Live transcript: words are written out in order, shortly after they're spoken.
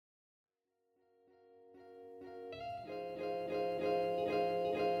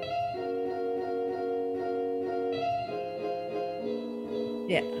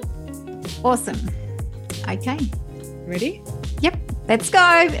Yeah. Awesome. Okay. Ready? Yep. Let's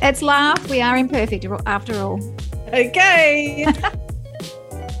go. Let's laugh. We are imperfect after all. Okay.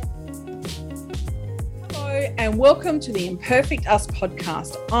 Hello and welcome to the Imperfect Us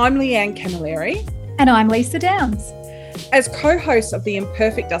podcast. I'm Leanne Camilleri. And I'm Lisa Downs. As co-hosts of the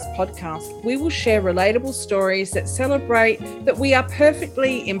Imperfect Us podcast, we will share relatable stories that celebrate that we are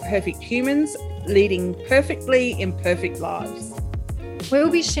perfectly imperfect humans leading perfectly imperfect lives. We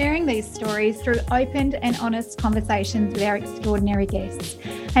will be sharing these stories through open and honest conversations with our extraordinary guests.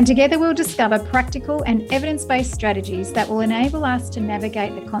 And together we'll discover practical and evidence-based strategies that will enable us to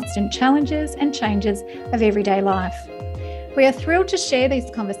navigate the constant challenges and changes of everyday life. We are thrilled to share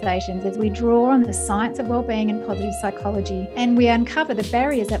these conversations as we draw on the science of wellbeing and positive psychology, and we uncover the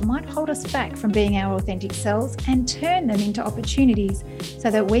barriers that might hold us back from being our authentic selves and turn them into opportunities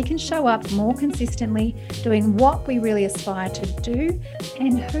so that we can show up more consistently, doing what we really aspire to do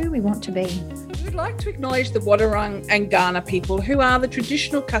and who we want to be. We would like to acknowledge the Wadawurrung and Kaurna people who are the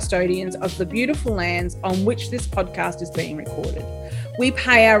traditional custodians of the beautiful lands on which this podcast is being recorded. We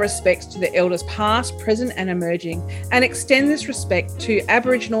pay our respects to the elders past, present and emerging, and extend this respect to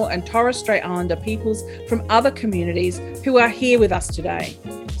Aboriginal and Torres Strait Islander peoples from other communities who are here with us today.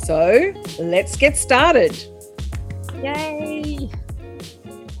 So let's get started. Yay!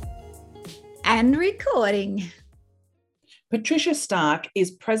 And recording. Patricia Stark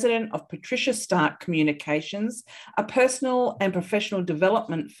is president of Patricia Stark Communications, a personal and professional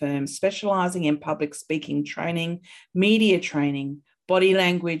development firm specialising in public speaking training, media training, body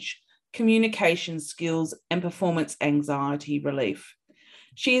language, communication skills, and performance anxiety relief.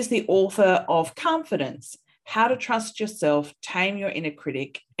 She is the author of Confidence: How to Trust Yourself, Tame Your Inner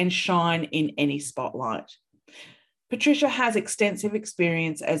Critic, and Shine in Any Spotlight. Patricia has extensive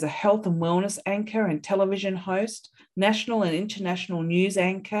experience as a health and wellness anchor and television host, national and international news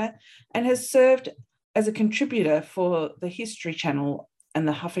anchor, and has served as a contributor for the History Channel and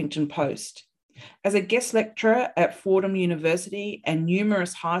the Huffington Post. As a guest lecturer at Fordham University and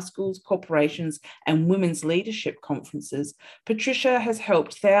numerous high schools, corporations, and women's leadership conferences, Patricia has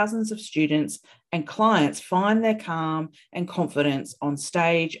helped thousands of students and clients find their calm and confidence on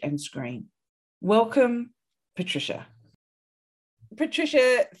stage and screen. Welcome, Patricia.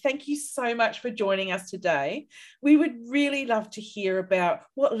 Patricia, thank you so much for joining us today. We would really love to hear about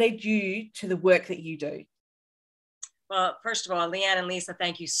what led you to the work that you do. Well, first of all, Leanne and Lisa,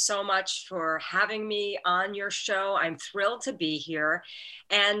 thank you so much for having me on your show. I'm thrilled to be here.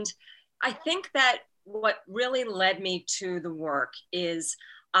 And I think that what really led me to the work is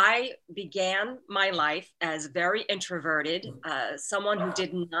I began my life as very introverted, someone who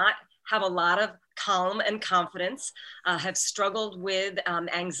did not have a lot of calm and confidence, have struggled with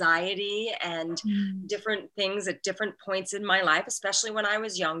anxiety and different things at different points in my life, especially when I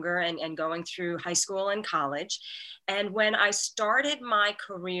was younger and going through high school and college. And when I started my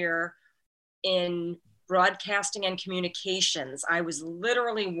career in broadcasting and communications, I was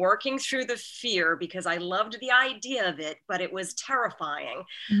literally working through the fear because I loved the idea of it, but it was terrifying.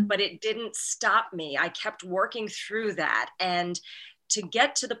 But it didn't stop me. I kept working through that. And to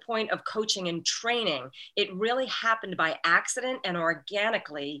get to the point of coaching and training, it really happened by accident and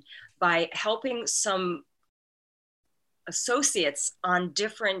organically by helping some associates on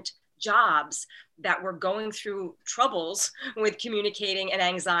different jobs that were going through troubles with communicating and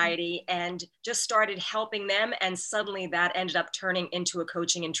anxiety, and just started helping them. And suddenly that ended up turning into a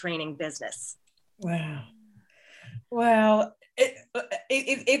coaching and training business. Wow.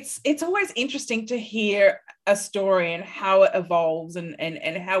 It's always interesting to hear a story and how it evolves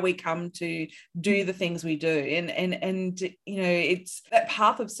and how we come to do the things we do. And you know, it's that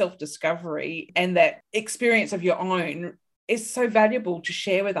path of self-discovery and that experience of your own is so valuable to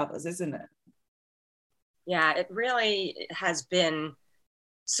share with others, isn't it? Yeah, it really has been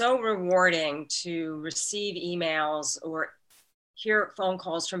so rewarding to receive emails or hear phone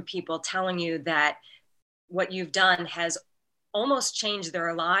calls from people telling you that what you've done has almost changed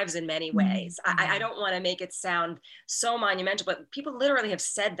their lives in many ways. I don't want to make it sound so monumental, but people literally have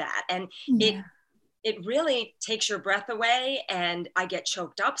said that. And it really takes your breath away. And I get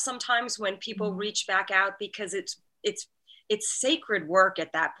choked up sometimes when people reach back out, because it's sacred work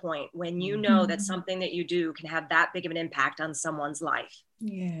at that point when you know that something that you do can have that big of an impact on someone's life.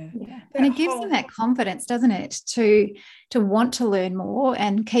 Yeah. And it gives them that confidence, doesn't it, to want to learn more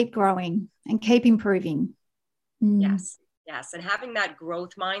and keep growing and keep improving. Yes. And having that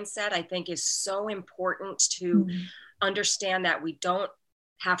growth mindset, I think, is so important to understand that we don't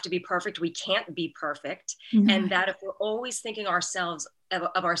have to be perfect. We can't be perfect. And that if we're always thinking ourselves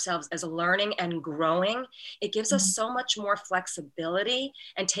of ourselves as learning and growing, it gives us so much more flexibility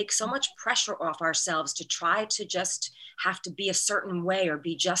and takes so much pressure off ourselves to try to just have to be a certain way or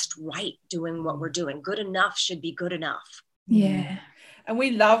be just right doing what we're doing. Good enough should be good enough. Yeah. And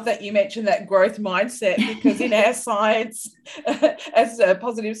we love that you mentioned that growth mindset, because in our science, as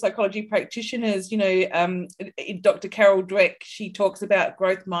positive psychology practitioners, Dr. Carol Dweck, she talks about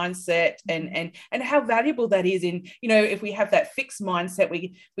growth mindset and how valuable that is in, if we have that fixed mindset,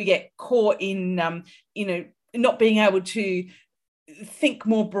 we get caught in, not being able to think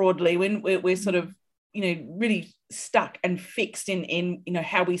more broadly when we're sort of, really stuck and fixed in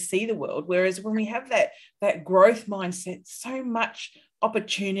how we see the world. Whereas when we have that growth mindset, so much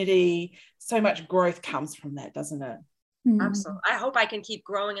opportunity, so much growth comes from that, doesn't it? Absolutely. I hope I can keep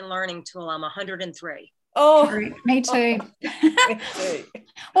growing and learning till I'm 103. Oh, me too. Me too.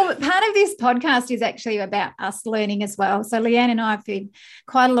 Well, part of this podcast is actually about us learning as well. So Leanne and I have for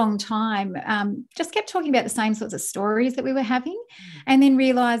quite a long time just kept talking about the same sorts of stories that we were having, and then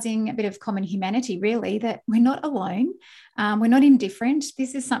realising a bit of common humanity, really, that we're not alone. We're not indifferent.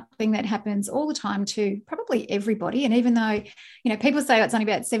 This is something that happens all the time to probably everybody. And even though, people say it's only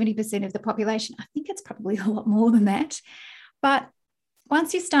about 70% of the population, I think it's probably a lot more than that. But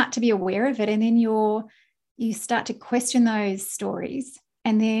once you start to be aware of it, and then you start to question those stories,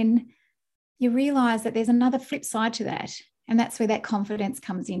 and then you realise that there's another flip side to that. And that's where that confidence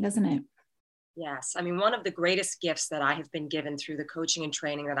comes in, doesn't it? Yes. I mean, one of the greatest gifts that I have been given through the coaching and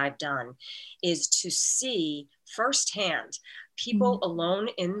training that I've done is to see firsthand people alone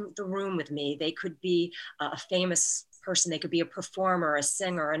in the room with me. They could be a famous person, they could be a performer, a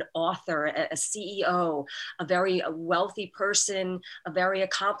singer, an author, a CEO, a very wealthy person, a very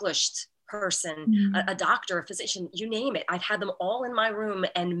accomplished person, a doctor, a physician, you name it. I've had them all in my room,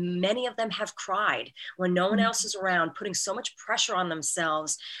 and many of them have cried when no one else is around, putting so much pressure on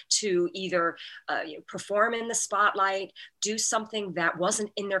themselves to either perform in the spotlight, do something that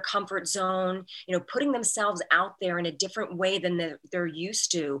wasn't in their comfort zone, putting themselves out there in a different way than they're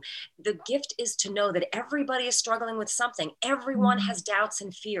used to. The gift is to know that everybody is struggling with something. Everyone has doubts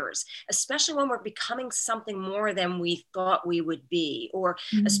and fears, especially when we're becoming something more than we thought we would be, or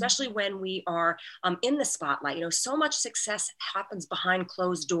especially when we are in the spotlight. So much success happens behind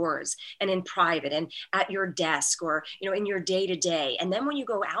closed doors and in private and at your desk, or, in your day-to-day. And then when you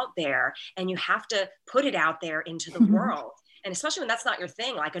go out there and you have to put it out there into the world, and especially when that's not your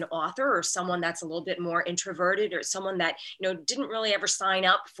thing, like an author or someone that's a little bit more introverted, or someone that, didn't really ever sign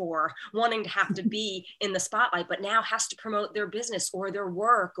up for wanting to have to be in the spotlight, but now has to promote their business or their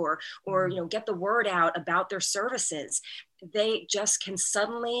work or get the word out about their services. They just can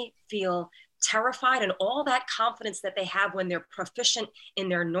suddenly feel terrified, and all that confidence that they have when they're proficient in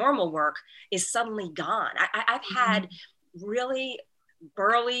their normal work is suddenly gone. I've had really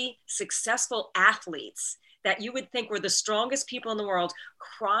burly, successful athletes that you would think were the strongest people in the world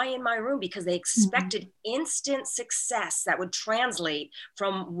cry in my room because they expected instant success that would translate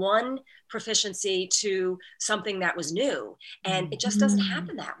from one proficiency to something that was new. And it just doesn't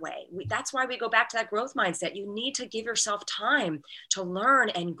happen that way. That's why we go back to that growth mindset. You need to give yourself time to learn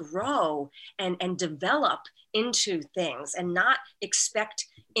and grow and develop into things, and not expect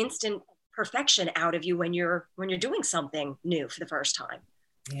instant perfection out of you when you're doing something new for the first time.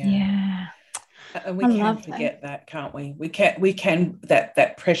 Yeah. And we can forget that, can't we? We can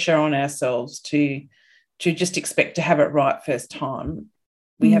that pressure on ourselves to just expect to have it right first time.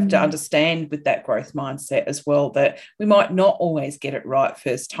 We have to understand with that growth mindset as well that we might not always get it right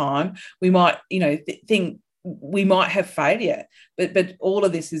first time. We might, think we might have failure, but all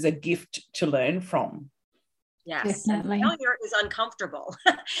of this is a gift to learn from. Yes, failure is uncomfortable,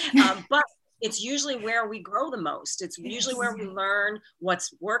 but it's usually where we grow the most. It's usually where we learn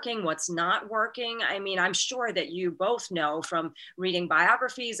what's working, what's not working. I mean, I'm sure that you both know from reading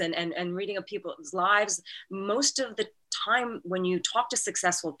biographies and reading of people's lives, most of the time when you talk to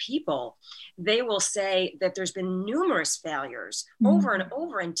successful people, they will say that there's been numerous failures over and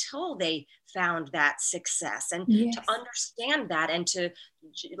over until they found that success. And to understand that, and to,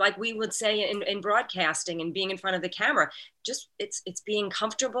 like we would say in broadcasting and being in front of the camera, just it's being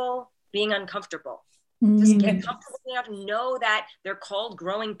comfortable, being uncomfortable. Just get comfortable enough to know that they're called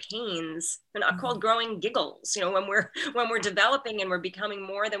growing pains. They're not called growing giggles. When we're developing and we're becoming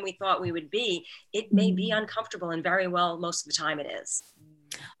more than we thought we would be, it may be uncomfortable, and very well most of the time it is.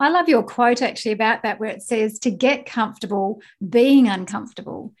 I love your quote actually about that, where it says to get comfortable being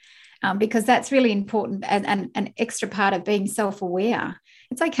uncomfortable, because that's really important and an extra part of being self-aware.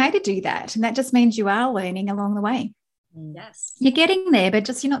 It's okay to do that, and that just means you are learning along the way. Yes. You're getting there, but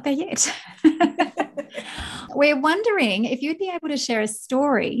just you're not there yet. we're wondering if you'd be able to share a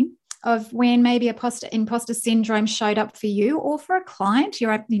story of when maybe imposter syndrome showed up for you or for a client,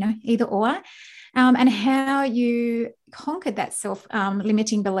 you're, either or, and how you conquered that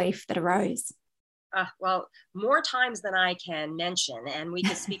self-limiting belief that arose. Well, more times than I can mention, and we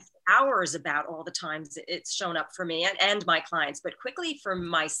could speak for hours about all the times it's shown up for me and my clients, but quickly for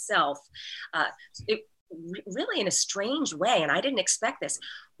myself, really in a strange way, and I didn't expect this.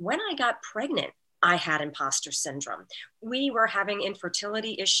 When I got pregnant, I had imposter syndrome. We were having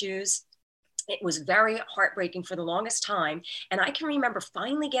infertility issues. It was very heartbreaking for the longest time. And I can remember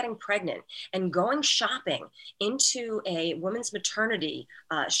finally getting pregnant and going shopping into a women's maternity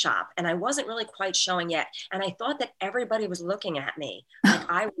shop. And I wasn't really quite showing yet. And I thought that everybody was looking at me like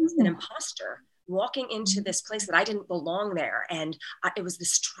I was an imposter walking into this place that I didn't belong there. And it was the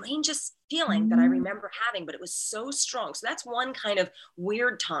strangest feeling that I remember having, but it was so strong. So that's one kind of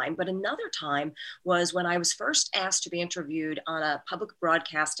weird time. But another time was when I was first asked to be interviewed on a public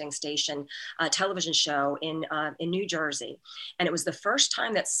broadcasting station, television show in New Jersey. And it was the first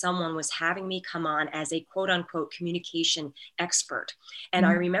time that someone was having me come on as a quote unquote communication expert. And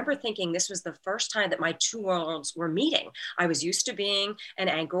I remember thinking this was the first time that my two worlds were meeting. I was used to being an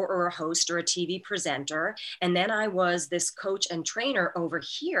anchor or a host or a TV presenter. And then I was this coach and trainer over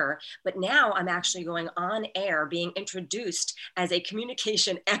here. But now I'm actually going on air being introduced as a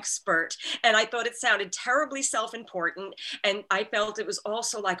communication expert. And I thought it sounded terribly self-important. And I felt it was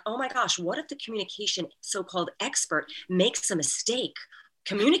also like, oh my gosh, what if the communication so-called expert makes a mistake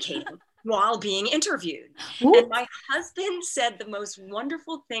communicating while being interviewed? Ooh. And my husband said the most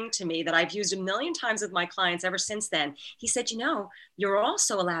wonderful thing to me that I've used a million times with my clients ever since then. He said, you're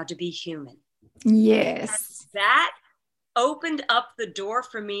also allowed to be human. Yes. And that opened up the door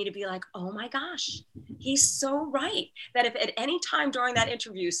for me to be like, oh my gosh, he's so right. That if at any time during that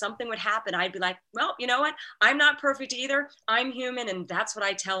interview something would happen, I'd be like, well, you know what? I'm not perfect either. I'm human. And that's what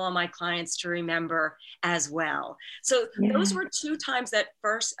I tell all my clients to remember as well. So those were two times that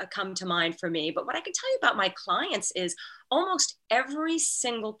first come to mind for me. But what I can tell you about my clients is almost every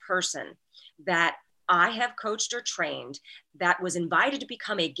single person that I have coached or trained that was invited to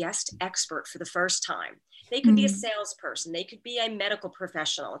become a guest expert for the first time. They could be a salesperson. They could be a medical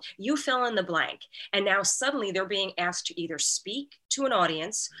professional. You fill in the blank. And now suddenly they're being asked to either speak to an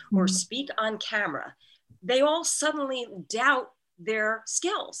audience or speak on camera. They all suddenly doubt their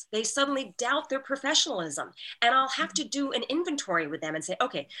skills. They suddenly doubt their professionalism. And I'll have to do an inventory with them and say,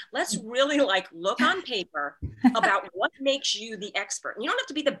 okay, let's really look on paper about what makes you the expert. And you don't have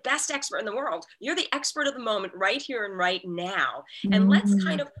to be the best expert in the world. You're the expert of the moment right here and right now. And let's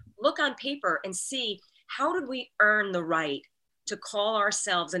kind of look on paper and see, how did we earn the right to call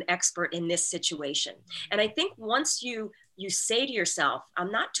ourselves an expert in this situation? And I think once you say to yourself,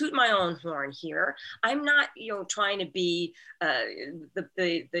 I'm not tooting my own horn here. I'm not, trying to be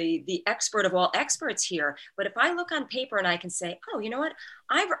the expert of all experts here. But if I look on paper and I can say, oh, you know what?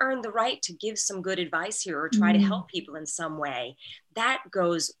 I've earned the right to give some good advice here or try to help people in some way. That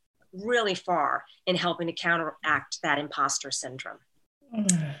goes really far in helping to counteract that imposter syndrome.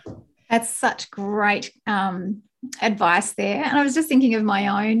 That's such great advice there. And I was just thinking of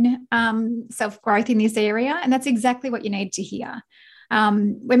my own self-growth in this area, and that's exactly what you need to hear.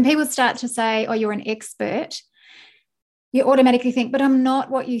 When people start to say, oh, you're an expert, you automatically think, but I'm not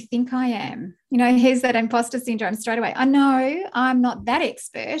what you think I am. Here's that imposter syndrome straight away. I know I'm not that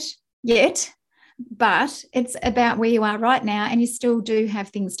expert yet, but it's about where you are right now, and you still do have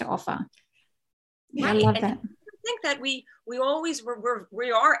things to offer. Yeah, right. I love that. I think that we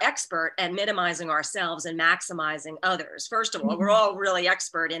are expert at minimizing ourselves and maximizing others. First of all, we're all really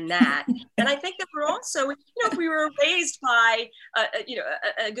expert in that. And I think that we're also, if we were raised by,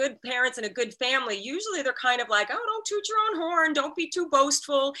 a good parents and a good family, usually they're kind of like, oh, don't toot your own horn. Don't be too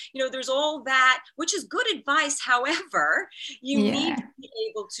boastful. There's all that, which is good advice. However, you need to be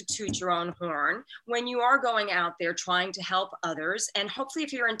able to toot your own horn when you are going out there trying to help others. And hopefully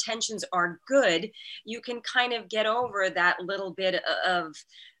if your intentions are good, you can kind of get over that little bit of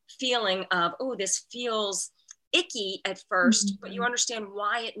feeling of, oh, this feels icky at first, but you understand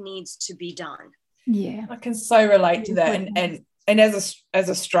why it needs to be done. Yeah, I can so relate to that. And as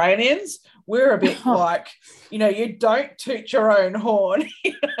Australians, we're a bit like, you don't toot your own horn.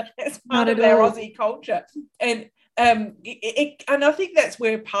 It's part of our Aussie culture. And and I think that's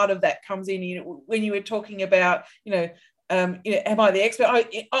where part of that comes in. When you were talking about, am I the expert?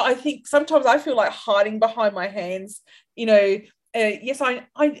 I think sometimes I feel like hiding behind my hands. Yes,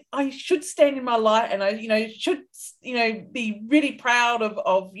 I should stand in my light, and I should be really proud of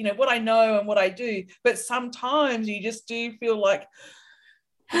what I know and what I do. But sometimes you just do feel like,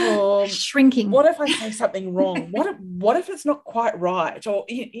 oh shrinking. What if I say something wrong? What if it's not quite right? Or,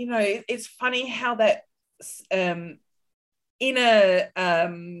 you know, it's funny how that inner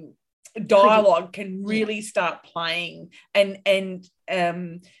dialogue can really start playing and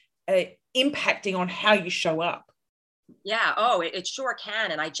impacting on how you show up. Yeah. Oh, it sure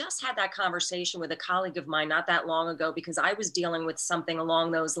can. And I just had that conversation with a colleague of mine not that long ago because I was dealing with something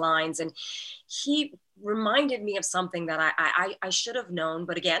along those lines. And he reminded me of something that I should have known.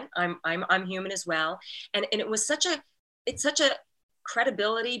 But again, I'm human as well. And it was such a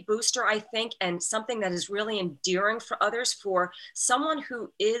credibility booster, I think, and something that is really endearing for others, for someone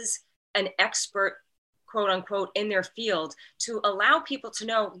who is an expert, quote unquote, in their field, to allow people to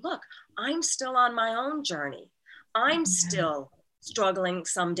know, look, I'm still on my own journey. I'm still struggling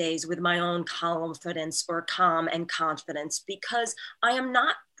some days with my own confidence or calm and confidence because I am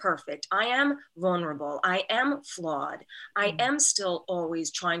not perfect. I am vulnerable. I am flawed. I am still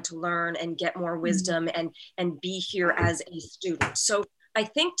always trying to learn and get more wisdom and be here as a student. So I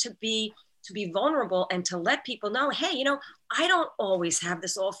think to be vulnerable and to let people know, hey, you know, I don't always have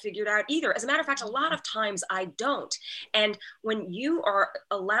this all figured out either. As a matter of fact, a lot of times I don't. And when you are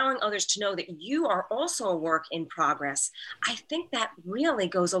allowing others to know that you are also a work in progress, I think that really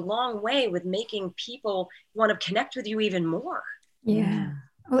goes a long way with making people want to connect with you even more. Yeah.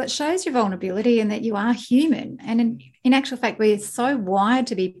 Well, it shows your vulnerability and that you are human. And in actual fact, we're so wired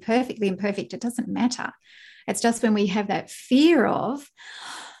to be perfectly imperfect, it doesn't matter. It's just when we have that fear of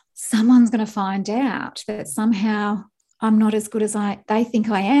someone's going to find out that somehow I'm not as good as they think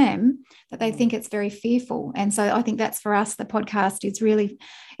I am, that they think it's very fearful. And so I think that's for us, the podcast is really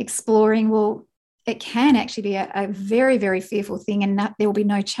exploring, well, it can actually be a very, very fearful thing and there will be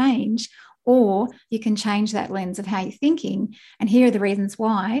no change, or you can change that lens of how you're thinking. And here are the reasons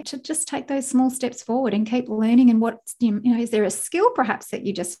why, to just take those small steps forward and keep learning. And what, you know, is there a skill perhaps that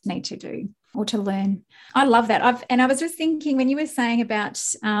you just need to do or to learn? I love that. I was just thinking when you were saying about,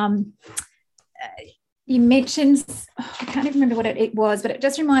 you mentioned, I can't even remember what it was, but it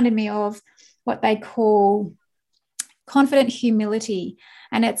just reminded me of what they call confident humility.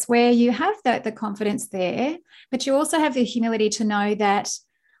 And it's where you have the confidence there, but you also have the humility to know that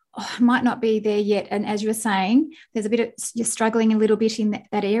I might not be there yet. And as you were saying, there's a bit of, you're struggling a little bit in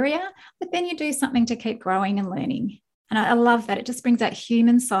that area, but then you do something to keep growing and learning. And I love that. It just brings that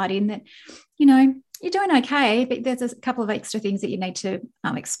human side in that, you know, you're doing okay, but there's a couple of extra things that you need to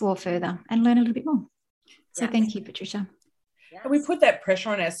explore further and learn a little bit more. So thank you, Patricia. Yes. And we put that pressure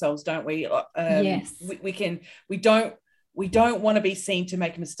on ourselves, don't we? Yes. We don't want to be seen to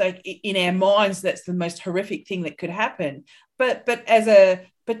make a mistake. In our minds, that's the most horrific thing that could happen. But as a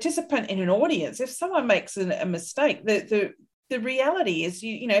participant in an audience, if someone makes a mistake, the reality is,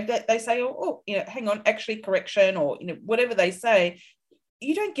 you know, that they say, oh, you know, hang on, actually correction, or, you know, whatever they say,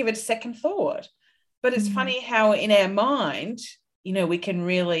 you don't give it a second thought. But it's funny how in our mind, you know, we can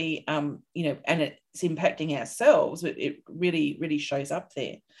really, you know, and it's impacting ourselves. It really, really shows up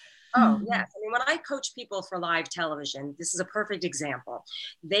there. Oh, yes. I mean, when I coach people for live television, this is a perfect example.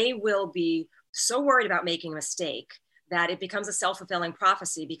 They will be so worried about making a mistake that it becomes a self-fulfilling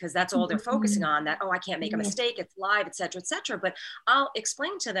prophecy because that's all they're focusing on, that, oh, I can't make a mistake, it's live, et cetera, et cetera. But I'll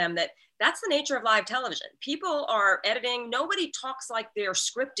explain to them that that's the nature of live television. People are editing. Nobody talks like they're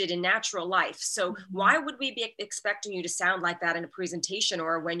scripted in natural life. So why would we be expecting you to sound like that in a presentation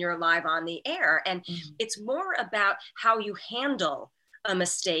or when you're live on the air? And it's more about how you handle a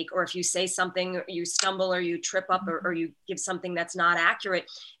mistake, or if you say something, or you stumble, or you trip up, or you give something that's not accurate,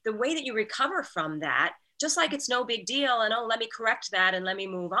 the way that you recover from that, just like it's no big deal, and oh, let me correct that and let me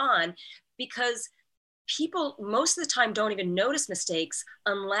move on, because people most of the time don't even notice mistakes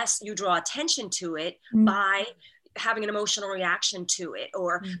unless you draw attention to it by having an emotional reaction to it,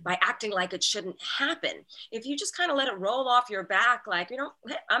 or by acting like it shouldn't happen. If you just kind of let it roll off your back, like, you know,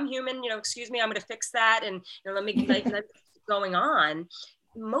 hey, I'm human, you know, excuse me, I'm going to fix that, and, you know, let me keep going on.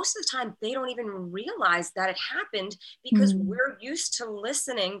 Most of the time, they don't even realize that it happened because we're used to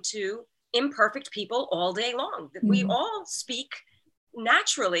listening to imperfect people all day long. We all speak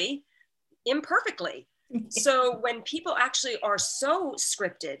naturally, imperfectly. So when people actually are so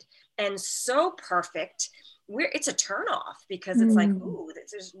scripted and so perfect, it's a turnoff, because it's like, ooh,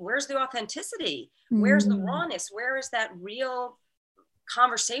 where's the authenticity? Where's the rawness? Where is that real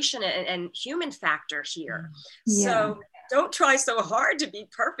conversation and human factor here? So don't try so hard to be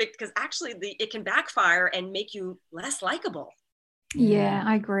perfect, because actually it can backfire and make you less likable. Yeah,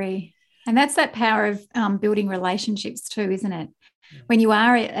 I agree. And that's that power of building relationships too, isn't it? When you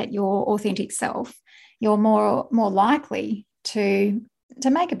are at your authentic self, you're more likely to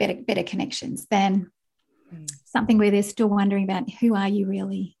make a better connections than something where they're still wondering about who are you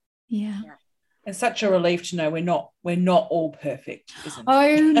really, Yeah. It's such a relief to know we're not all perfect, isn't it?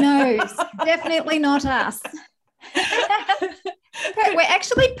 Oh no, definitely not us. We're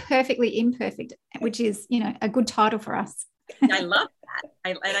actually perfectly imperfect, which is, a good title for us. I love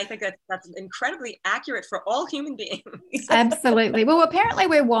that. And I think that's incredibly accurate for all human beings. Absolutely. Well, apparently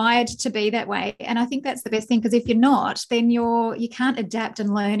we're wired to be that way. And I think that's the best thing, because if you're not, then you can't adapt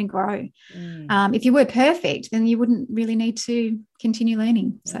and learn and grow. If you were perfect, then you wouldn't really need to continue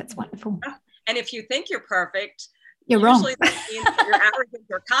learning. So it's wonderful. And if you think you're perfect, you're wrong. Usually that means that you're arrogant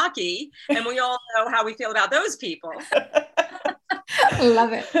or cocky. And we all know how we feel about those people.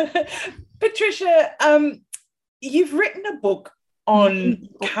 Love it. Patricia, you've written a book on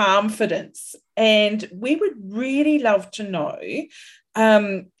confidence, and we would really love to know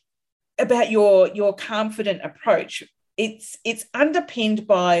about your confident approach. It's underpinned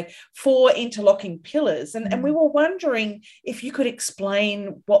by 4 interlocking pillars, and we were wondering if you could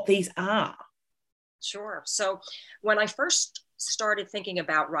explain what these are. Sure. So when I first started thinking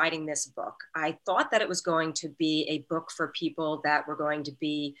about writing this book, I thought that it was going to be a book for people that were going to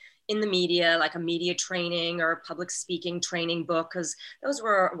be in the media, like a media training or a public speaking training book, because those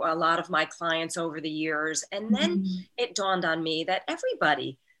were a lot of my clients over the years. And then it dawned on me that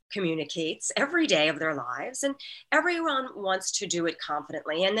everybody communicates every day of their lives, and everyone wants to do it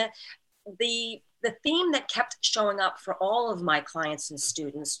confidently. And the theme that kept showing up for all of my clients and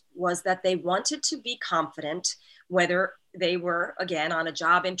students was that they wanted to be confident, whether they were, again, on a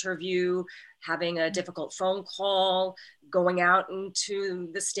job interview, having a difficult phone call, going out into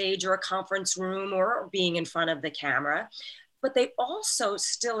the stage or a conference room, or being in front of the camera. But they also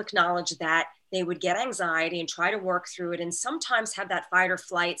still acknowledge that they would get anxiety and try to work through it, and sometimes have that fight or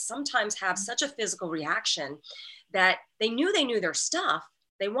flight, sometimes have such a physical reaction that they knew their stuff.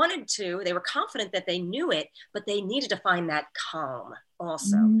 They were confident that they knew it, but they needed to find that calm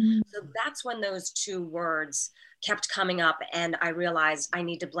also. So that's when those 2 words kept coming up, and I realized I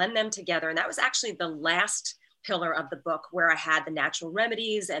need to blend them together. And that was actually the last pillar of the book, where I had the natural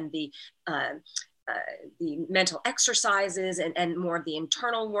remedies and the mental exercises and more of the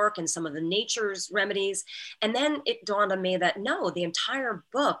internal work and some of the nature's remedies. And then it dawned on me that no, the entire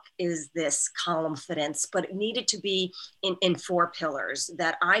book is this confidence, but it needed to be in 4 pillars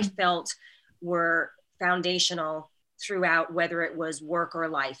that I felt were foundational throughout, whether it was work or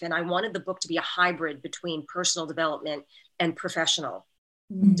life. And I wanted the book to be a hybrid between personal development and professional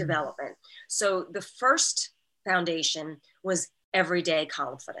development. So the first foundation was everyday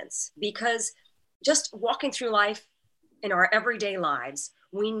confidence, because just walking through life in our everyday lives,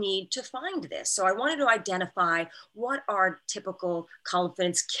 we need to find this. So I wanted to identify what are typical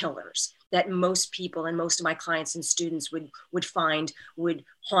confidence killers that most people and most of my clients and students would find would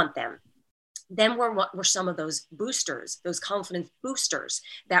haunt them. Then what were some of those boosters, those confidence boosters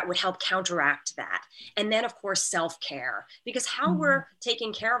that would help counteract that? And then, of course, self-care, because how we're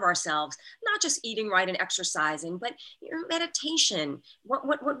taking care of ourselves, not just eating right and exercising, but meditation, what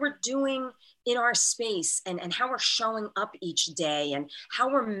we're doing in our space, and how we're showing up each day, and how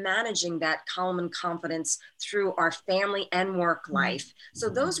we're managing that calm and confidence through our family and work life. So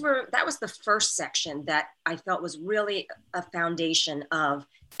that was the first section that I felt was really a foundation of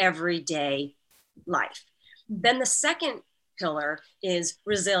everyday life. Then the second pillar is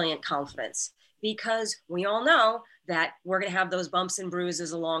resilient confidence, because we all know that we're going to have those bumps and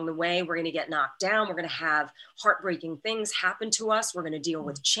bruises along the way. We're going to get knocked down. We're going to have heartbreaking things happen to us. We're going to deal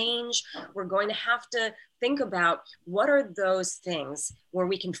with change. We're going to have to think about what are those things where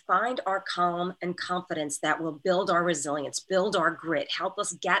we can find our calm and confidence that will build our resilience, build our grit, help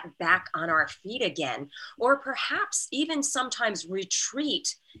us get back on our feet again, or perhaps even sometimes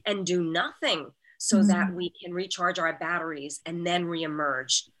retreat and do nothing so that we can recharge our batteries and then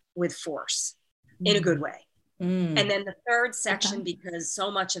reemerge with force in a good way. And then the third section, because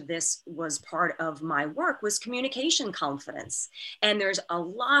so much of this was part of my work, was communication confidence. And there's a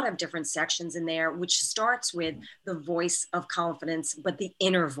lot of different sections in there, which starts with the voice of confidence, but the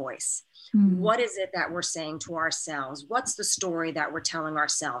inner voice. What is it that we're saying to ourselves? What's the story that we're telling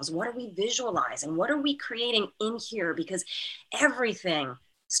ourselves? What are we visualizing? What are we creating in here? Because everything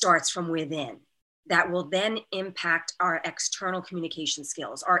starts from within. That will then impact our external communication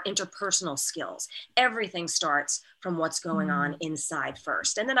skills, our interpersonal skills. Everything starts from what's going on inside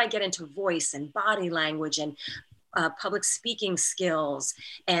first. And then I get into voice and body language and public speaking skills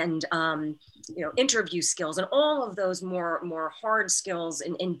and interview skills and all of those more hard skills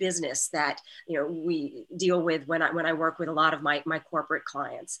in business that we deal with when I work with a lot of my corporate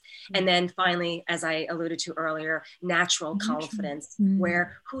clients. And then finally, as I alluded to earlier, natural confidence,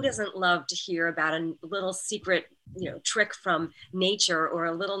 where who doesn't love to hear about a little secret trick from nature, or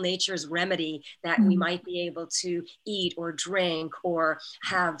a little nature's remedy that we might be able to eat or drink, or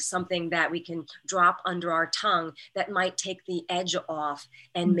have something that we can drop under our tongue that might take the edge off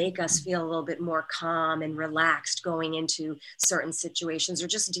and make us feel a little bit more calm and relaxed going into certain situations, or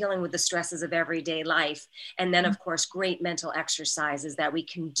just dealing with the stresses of everyday life. And then, of course, great mental exercises that we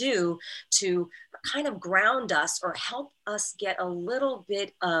can do to kind of ground us or help us get a little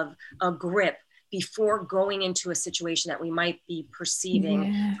bit of a grip before going into a situation that we might be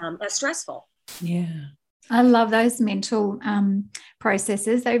perceiving as stressful. Yeah. I love those mental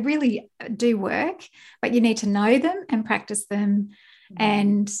processes. They really do work, but you need to know them and practice them.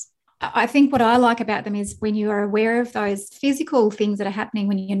 And I think what I like about them is when you are aware of those physical things that are happening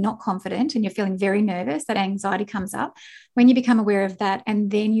when you're not confident and you're feeling very nervous, that anxiety comes up. When you become aware of that and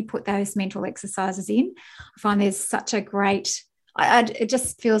then you put those mental exercises in, I find there's such a great, it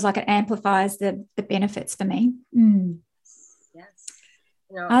just feels like it amplifies the benefits for me. Yes.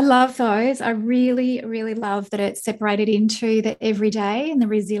 I love those. I really, really love that it's separated into the everyday and the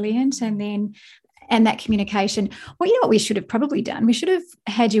resilient, and that communication. Well, you know what we should have probably done? We should have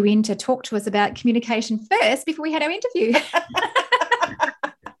had you in to talk to us about communication first before we had our interview.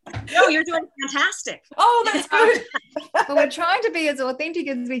 No, you're doing fantastic. Oh, that's good. Well, we're trying to be as authentic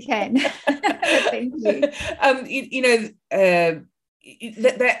as we can. Thank you.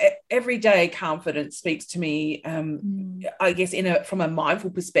 That everyday confidence speaks to me, I guess, from a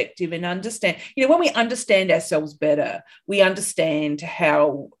mindful perspective, and understand, when we understand ourselves better, we understand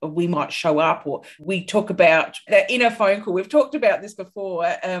how we might show up. Or we talk about that in a phone call. We've talked about this before.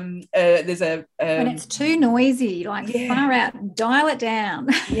 There's a when it's too noisy, far out, dial it down.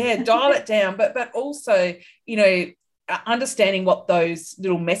 Dial it down. But also, understanding what those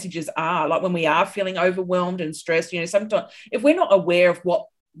little messages are, like when we are feeling overwhelmed and stressed, sometimes if we're not aware of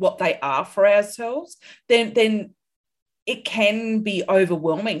what they are for ourselves, then it can be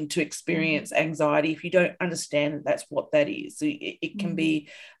overwhelming to experience anxiety if you don't understand that's what that is. So it can be,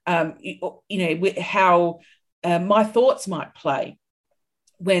 how my thoughts might play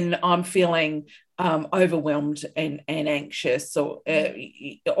when I'm feeling overwhelmed and anxious or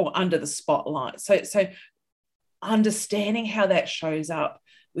under the spotlight. So understanding how that shows up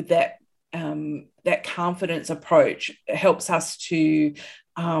with that confidence approach helps us to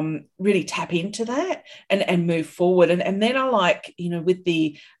really tap into that and move forward. And then I like, with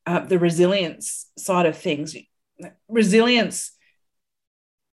the resilience side of things, resilience,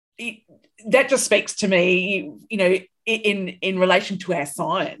 that just speaks to me, in relation to our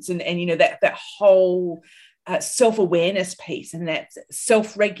science and that whole self-awareness piece, and that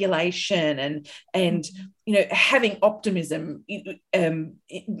self-regulation and having optimism,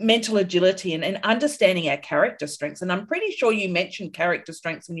 mental agility, and understanding our character strengths. And I'm pretty sure you mentioned character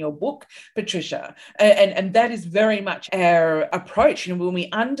strengths in your book, Patricia, and that is very much our approach. When we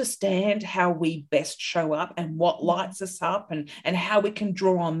understand how we best show up and what lights us up, and how we can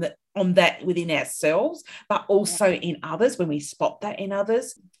draw on that within ourselves, but also in others, when we spot that in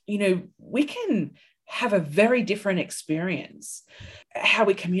others, we can have a very different experience. How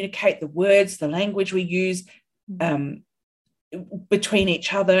we communicate, the words, the language we use between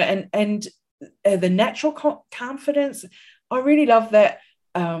each other, and the natural confidence. I really love that.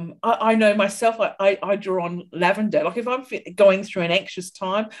 I know myself, I draw on lavender. Like if I'm going through an anxious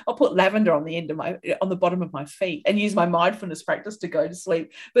time, I'll put lavender on the bottom of my feet and use my mindfulness practice to go to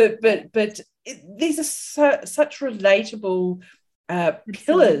sleep. But these are such relatable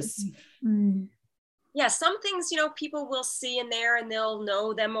pillars. Yeah, some things, people will see in there and they'll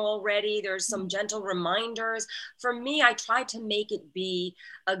know them already. There's some gentle reminders. For me, I try to make it be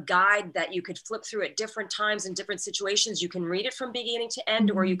a guide that you could flip through at different times in different situations. You can read it from beginning to end,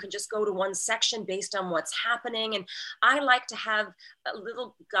 or you can just go to one section based on what's happening. And I like to have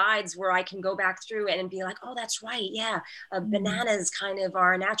little guides where I can go back through and be like, oh, that's right. Yeah. Bananas kind of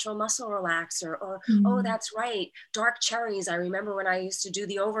are a natural muscle relaxer, or, oh, that's right. Dark cherries. I remember when I used to do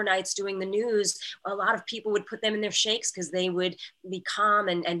the overnights doing the news, a lot of people would put them in their shakes because they would be calm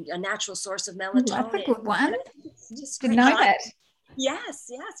and a natural source of melatonin. That's a good one. Didn't know that. Yes,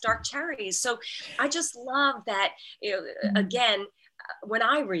 dark cherries. So I just love that, again, when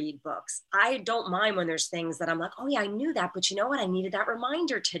I read books, I don't mind when there's things that I'm like, oh yeah, I knew that, but you know what? I needed that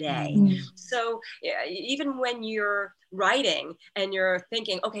reminder today. So even when you're writing and you're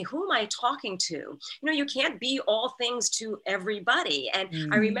thinking, okay, who am I talking to? You can't be all things to everybody.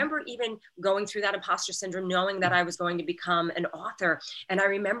 And I remember even going through that imposter syndrome, knowing that I was going to become an author. And I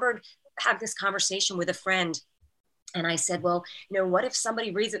remembered having this conversation with a friend. And I said, well, what if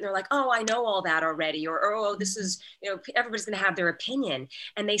somebody reads it and they're like, oh, I know all that already, or oh, this is, everybody's going to have their opinion.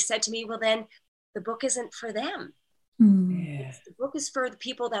 And they said to me, well, then the book isn't for them. Yeah. The book is for the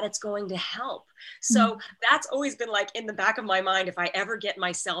people that it's going to help. So that's always been like in the back of my mind. If I ever get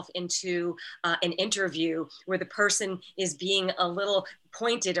myself into an interview where the person is being a little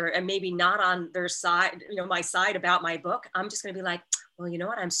pointed or maybe not on their side, my side about my book, I'm just going to be like, well, you know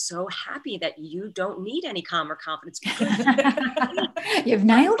what? I'm so happy that you don't need any calm or confidence. You've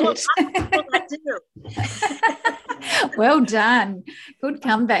nailed it. I do. Well done. Good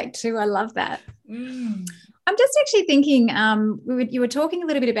comeback too. I love that. I'm just actually thinking, you were talking a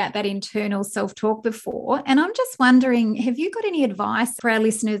little bit about that internal self-talk before, and I'm just wondering, have you got any advice for our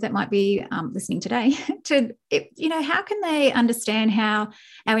listeners that might be listening today to, how can they understand how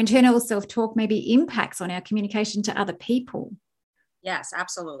our internal self-talk maybe impacts on our communication to other people? Yes,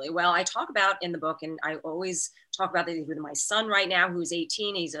 absolutely. Well, I talk about in the book, and I always talk about it with my son right now, who's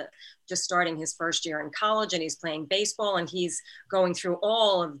 18. He's just starting his first year in college, and he's playing baseball, and he's going through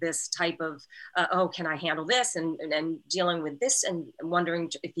all of this type of, can I handle this? And dealing with this and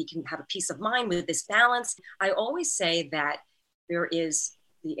wondering if he can have a peace of mind with this balance. I always say that there is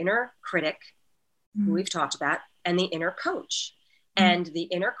the inner critic, who we've talked about, and the inner coach. And the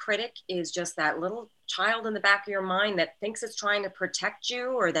inner critic is just that little child in the back of your mind that thinks it's trying to protect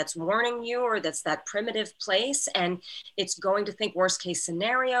you, or that's warning you, or that's that primitive place. And it's going to think worst case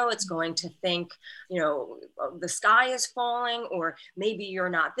scenario. It's going to think, the sky is falling, or maybe you're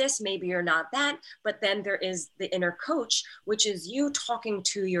not this, maybe you're not that. But then there is the inner coach, which is you talking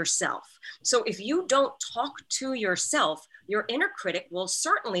to yourself. So if you don't talk to yourself, your inner critic will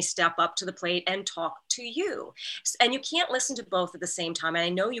certainly step up to the plate and talk to you. And you can't listen to both at the same time. And I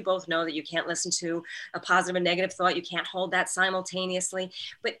know you both know that you can't listen to a positive and negative thought. You can't hold that simultaneously.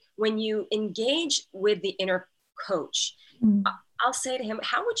 But when you engage with the inner coach, I'll say to him,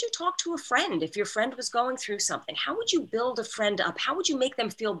 how would you talk to a friend if your friend was going through something? How would you build a friend up? How would you make them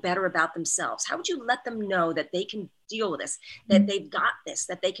feel better about themselves? How would you let them know that they can deal with this, that they've got this,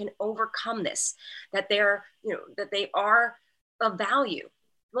 that they can overcome this, that they're, that they are of value?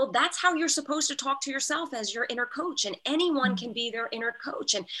 Well, that's how you're supposed to talk to yourself as your inner coach, and anyone can be their inner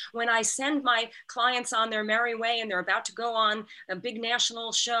coach. And when I send my clients on their merry way and they're about to go on a big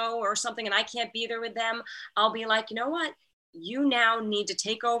national show or something and I can't be there with them, I'll be like, you know what? You now need to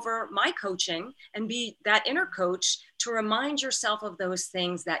take over my coaching and be that inner coach to remind yourself of those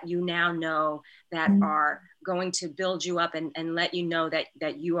things that you now know that are going to build you up and let you know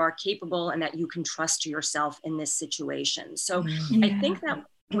that you are capable and that you can trust yourself in this situation. So I think that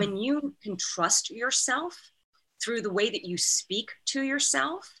when you can trust yourself through the way that you speak to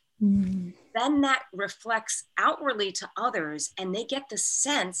yourself, then that reflects outwardly to others, and they get the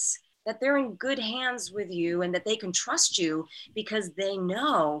sense that they're in good hands with you and that they can trust you because they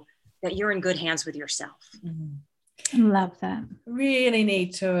know that you're in good hands with yourself. Love that. Really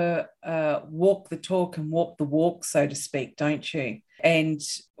need to walk the talk and walk the walk, so to speak, don't you? And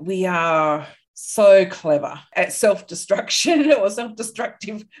we are so clever at self-destruction or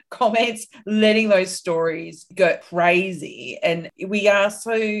self-destructive comments, letting those stories go crazy. And we are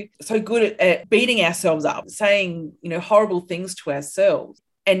so good at beating ourselves up, saying, horrible things to ourselves.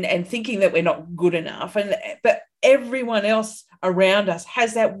 And thinking that we're not good enough, but everyone else around us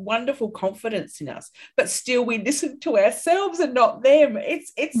has that wonderful confidence in us, but still we listen to ourselves and not them.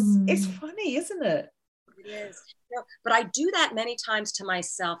 It's funny, isn't it? It is. But I do that many times to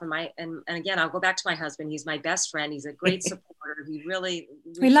myself, and again, I'll go back to my husband. He's my best friend. He's a great supporter. He really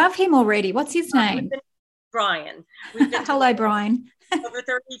we love him already. What's his name? Brian. We've been Hello, Brian. over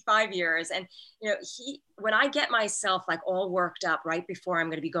 35 years. And, when I get myself like all worked up right before I'm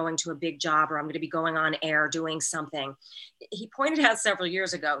going to be going to a big job or I'm going to be going on air doing something, he pointed out several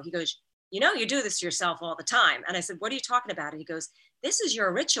years ago, he goes, you do this to yourself all the time. And I said, what are you talking about? And he goes, this is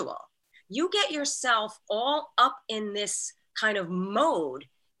your ritual. You get yourself all up in this kind of mode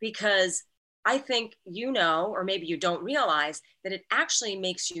because I think or maybe you don't realize that it actually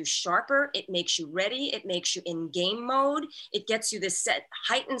makes you sharper. It makes you ready. It makes you in game mode. It gets you this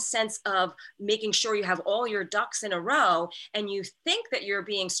heightened sense of making sure you have all your ducks in a row. And you think that you're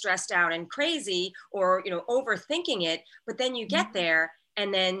being stressed out and crazy or, overthinking it. But then you get there,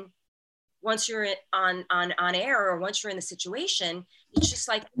 and then once you're on air or once you're in the situation, it's just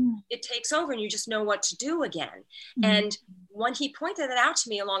like it takes over and you just know what to do again. And when he pointed that out to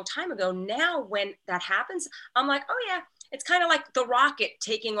me a long time ago, now when that happens, I'm like, oh yeah, it's kind of like the rocket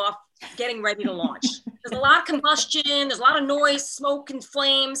taking off, getting ready to launch. There's a lot of combustion, there's a lot of noise, smoke and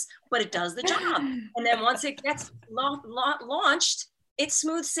flames, but it does the job. And then once it gets launched, it's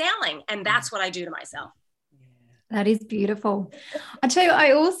smooth sailing. And that's what I do to myself. That is beautiful. I tell you,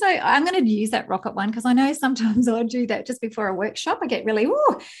 I'm going to use that rocket one because I know sometimes I do that just before a workshop. I get really,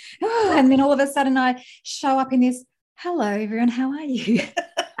 and then all of a sudden I show up in this hello, everyone. How are you?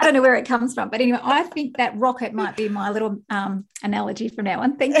 I don't know where it comes from, but anyway, I think that rocket might be my little analogy from now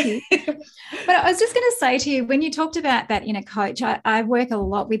on. Thank you. But I was just going to say to you, when you talked about that inner coach, I work a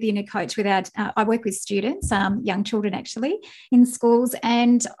lot with the inner coach. I work with students, young children actually, in schools,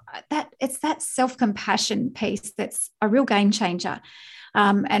 and it's that self-compassion piece that's a real game changer.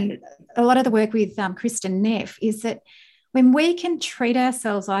 And a lot of the work with Kristen Neff is that when we can treat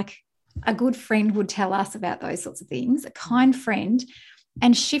ourselves like a good friend would tell us about those sorts of things, a kind friend,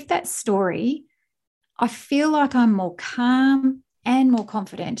 and shift that story, I feel like I'm more calm and more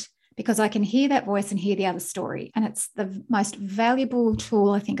confident because I can hear that voice and hear the other story. And it's the most valuable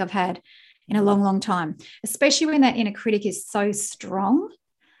tool I think I've had in a long, long time, especially when that inner critic is so strong.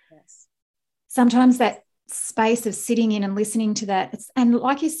 Yes. Sometimes that space of sitting in and listening to that, and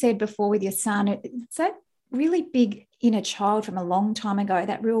like you said before with your son, it's that really big inner child from a long time ago,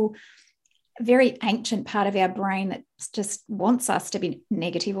 that real very ancient part of our brain that just wants us to be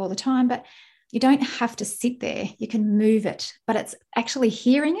negative all the time. But you don't have to sit there. You can move it, but it's actually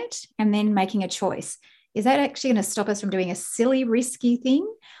hearing it and then making a choice. Is that actually going to stop us from doing a silly, risky thing?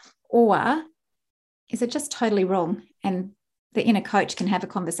 Or is it just totally wrong? And the inner coach can have a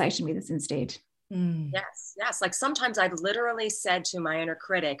conversation with us instead. Yes. Like sometimes I've literally said to my inner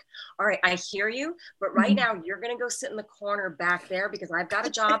critic, all right, I hear you, but right now you're going to go sit in the corner back there because I've got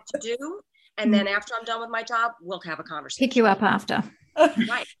a job to do. And then after I'm done with my job, we'll have a conversation. Pick you up after.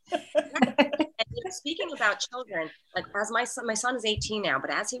 Right. And speaking about children, like as my son is 18 now,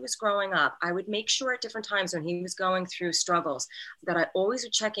 but as he was growing up, I would make sure at different times when he was going through struggles that I always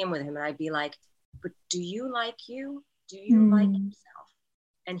would check in with him. And I'd be like, but do you like you? Do you like yourself?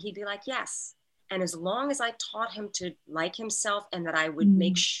 And he'd be like, yes. And as long as I taught him to like himself and that I would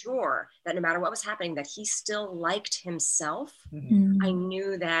make sure that no matter what was happening, that he still liked himself, I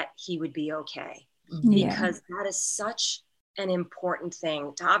knew that he would be okay. Because that is such an important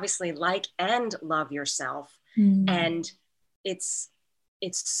thing to obviously like and love yourself. And it's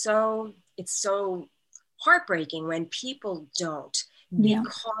so heartbreaking when people don't,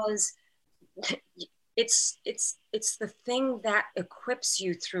 because it's the thing that equips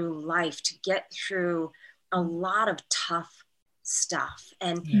you through life to get through a lot of tough stuff.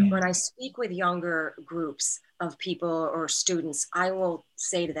 And when I speak with younger groups of people or students, I will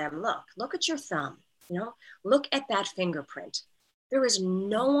say to them, look at your thumb, look at that fingerprint. There is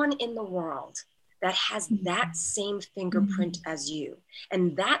no one in the world that has that same fingerprint as you.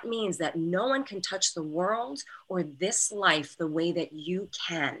 And that means that no one can touch the world or this life the way that you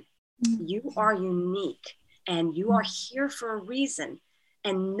can. You are unique and you are here for a reason.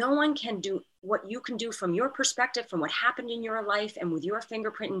 And no one can do what you can do from your perspective, from what happened in your life and with your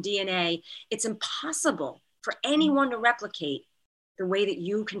fingerprint and DNA. It's impossible for anyone to replicate the way that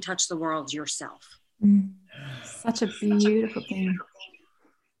you can touch the world yourself. Such a beautiful thing.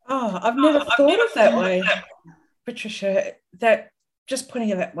 Oh, I've never thought of that way, Patricia. That just putting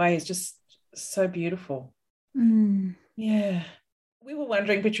it that way is just so beautiful. Yeah. We were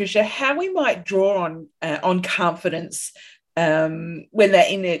wondering, Patricia, how we might draw on confidence when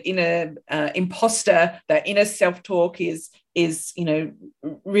that inner imposter, that inner self-talk is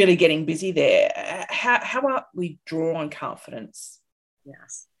really getting busy there. How might we draw on confidence?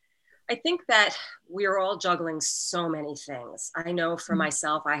 Yes. I think that we're all juggling so many things. I know for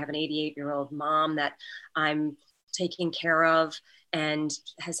myself, I have an 88-year-old mom that I'm taking care of and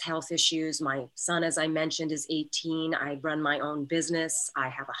has health issues. My son, as I mentioned, is 18. I run my own business. I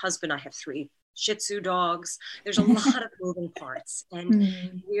have a husband. I have 3 Shih Tzu dogs. There's a lot of moving parts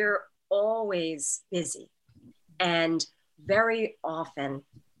and we're always busy. And very often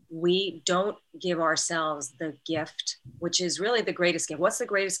we don't give ourselves the gift, which is really the greatest gift. What's the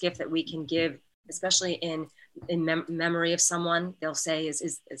greatest gift that we can give, especially in memory of someone? They'll say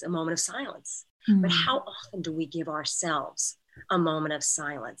is a moment of silence. But how often do we give ourselves a moment of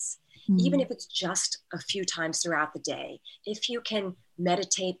silence? Even if it's just a few times throughout the day. If you can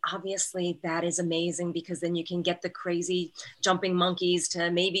meditate, obviously that is amazing, because then you can get the crazy jumping monkeys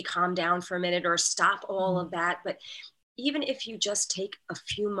to maybe calm down for a minute or stop all of that. But even if you just take a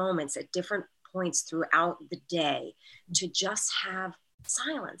few moments at different points throughout the day to just have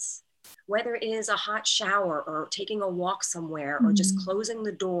silence, whether it is a hot shower or taking a walk somewhere or just closing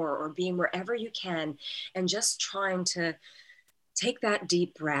the door or being wherever you can and just trying to take that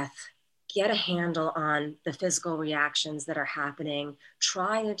deep breath, get a handle on the physical reactions that are happening,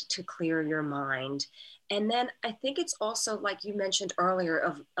 try to clear your mind. And then I think it's also, like you mentioned earlier,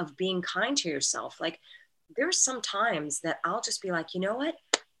 of being kind to yourself. Like there's some times that I'll just be like, you know what?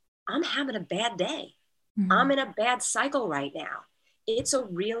 I'm having a bad day. I'm in a bad cycle right now. it's a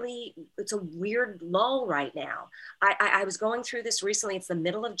weird lull right now. I was going through this recently. It's the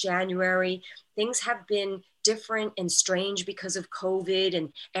middle of January. Things have been different and strange because of COVID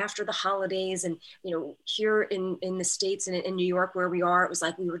and after the holidays. And, here in the States and in New York where we are, it was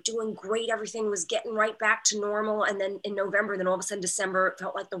like we were doing great. Everything was getting right back to normal. And then in November, then all of a sudden December, it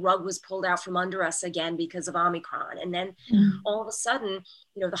felt like the rug was pulled out from under us again because of Omicron. And then all of a sudden,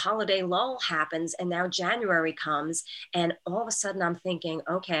 the holiday lull happens, and now January comes, and all of a sudden I'm thinking,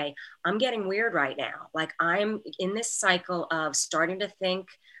 okay, I'm getting weird right now. Like, I'm in this cycle of starting to think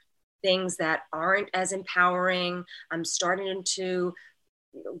things that aren't as empowering. I'm starting to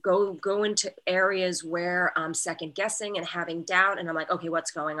go into areas where I'm second guessing and having doubt. And I'm like, okay,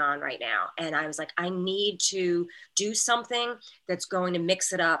 what's going on right now? And I was like, I need to do something that's going to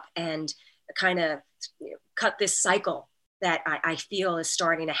mix it up and kind of cut this cycle that I feel is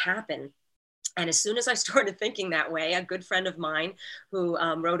starting to happen. And as soon as I started thinking that way, a good friend of mine who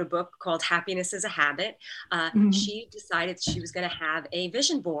wrote a book called Happiness is a Habit, she decided she was going to have a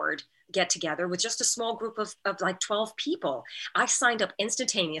vision board get together with just a small group of like 12 people. I signed up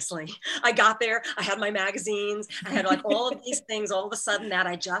instantaneously. I got there, I had my magazines, I had like all of these things all of a sudden that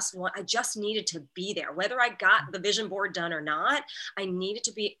I just needed to be there. Whether I got the vision board done or not, I needed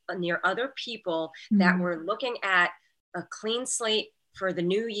to be near other people that were looking at a clean slate for the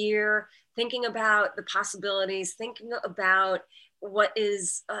new year, thinking about the possibilities, thinking about what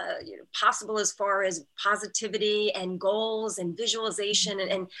is possible as far as positivity and goals and visualization.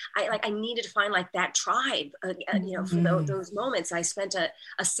 And I needed to find like that tribe, for those moments. I spent a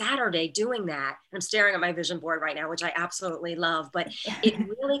Saturday doing that. I'm staring at my vision board right now, which I absolutely love, but it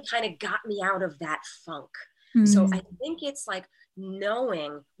really kind of got me out of that funk. So I think it's like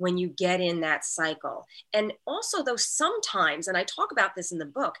knowing when you get in that cycle. And also though, sometimes, and I talk about this in the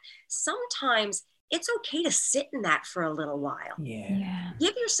book, sometimes it's okay to sit in that for a little while. Yeah.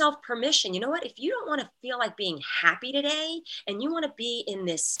 Give yourself permission. You know what? If you don't want to feel like being happy today and you want to be in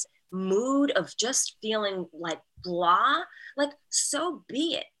this mood of just feeling like blah, like, so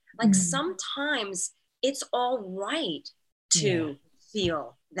be it. Like sometimes it's all right to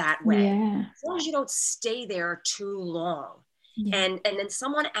feel that way. As long as you don't stay there too long. And then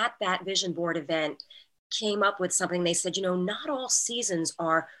someone at that vision board event came up with something. They said, not all seasons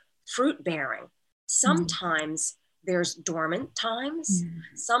are fruit bearing. Sometimes there's dormant times.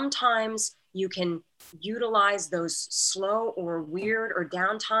 Sometimes you can utilize those slow or weird or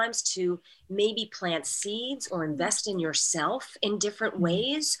down times to maybe plant seeds or invest in yourself in different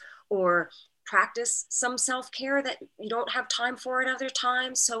ways, or practice some self-care that you don't have time for at other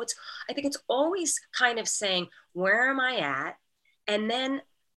times. So I think it's always kind of saying, where am I at? And then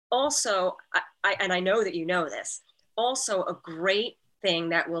also, and I know that you know this, also a great thing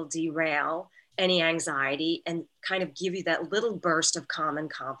that will derail any anxiety and kind of give you that little burst of calm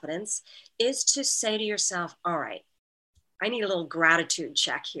and confidence is to say to yourself, all right, I need a little gratitude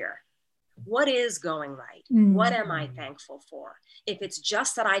check here. What is going right? What am I thankful for? If it's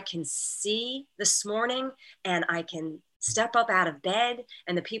just that I can see this morning and I can step up out of bed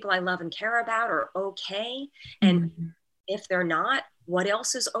and the people I love and care about are okay. And if they're not, what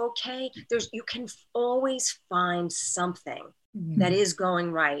else is okay? You can always find something that is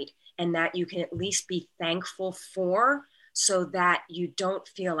going right and that you can at least be thankful for, so that you don't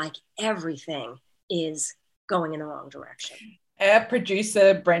feel like everything is going in the wrong direction. Our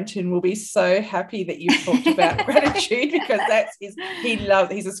producer, Brenton, will be so happy that you've talked about gratitude, because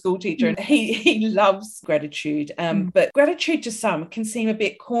he's a school teacher and he loves gratitude. But gratitude to some can seem a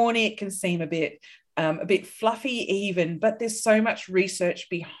bit corny. It can seem a bit fluffy even, but there's so much research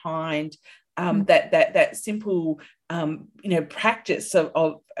behind that simple practice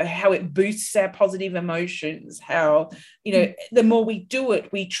of how it boosts our positive emotions, how the more we do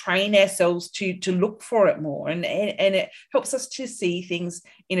it, we train ourselves to look for it more, and it helps us to see things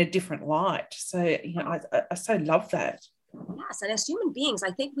in a different light. So I so love that. Yes, and as human beings,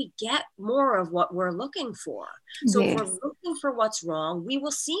 I think we get more of what we're looking for. So if we're looking for what's wrong, we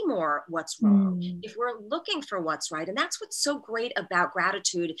will see more what's wrong. If we're looking for what's right, and that's what's so great about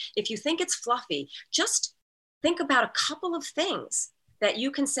gratitude. If you think it's fluffy, just think about a couple of things that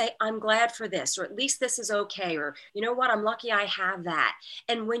you can say, I'm glad for this, or at least this is okay, or you know what, I'm lucky I have that.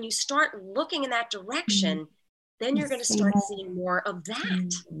 And when you start looking in that direction, then you're going to start seeing more of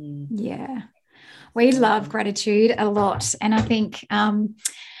that. Yeah. We love gratitude a lot. And I think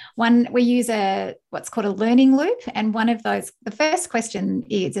we use what's called a learning loop. And one of those, the first question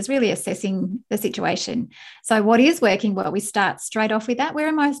is really assessing the situation. So what is working well? We start straight off with that.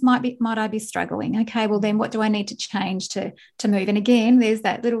 Where might I be struggling? Okay, well then what do I need to change to move? And again, there's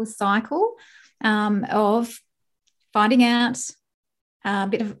that little cycle of finding out a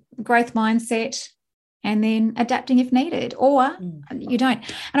bit of growth mindset, and then adapting if needed, or you don't.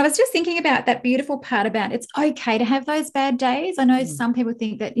 And I was just thinking about that beautiful part about it's okay to have those bad days. I know some people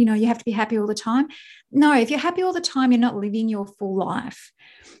think that, you have to be happy all the time. No, if you're happy all the time, you're not living your full life.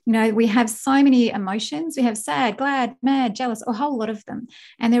 We have so many emotions. We have sad, glad, mad, jealous, a whole lot of them.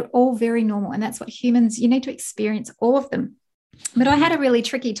 And they're all very normal. And that's what humans, you need to experience all of them. But I had a really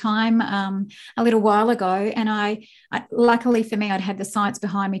tricky time a little while ago, and I luckily for me, I'd had the science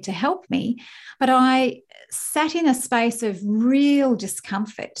behind me to help me, but I sat in a space of real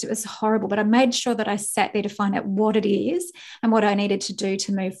discomfort. It was horrible, but I made sure that I sat there to find out what it is and what I needed to do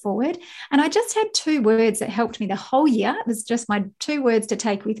to move forward. And I just had 2 words that helped me the whole year. It was just my 2 words to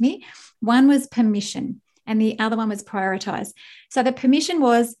take with me. One was permission, and the other one was prioritize. So the permission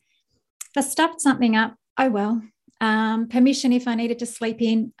was, if I stuffed something up, oh well. Permission if I needed to sleep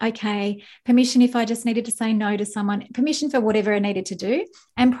in, okay. Permission if I just needed to say no to someone. Permission for whatever I needed to do,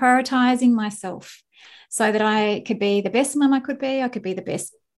 and prioritizing myself so that I could be the best mum I could be. I could be the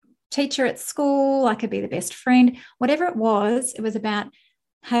best teacher at school. I could be the best friend. Whatever it was about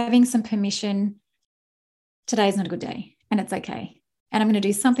having some permission. Today's not a good day, and it's okay. And I'm going to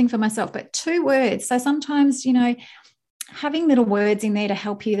do something for myself. But 2 words. So sometimes, having little words in there to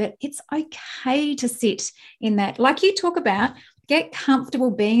help you that it's okay to sit in that. Like you talk about, get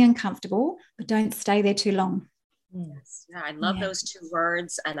comfortable being uncomfortable, but don't stay there too long. Yes. Yeah, I love those 2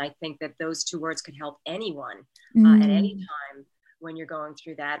 words. And I think that those 2 words can help anyone at any time when you're going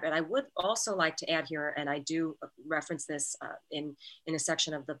through that. But I would also like to add here, and I do reference this in a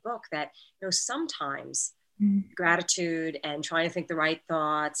section of the book, that, sometimes gratitude and trying to think the right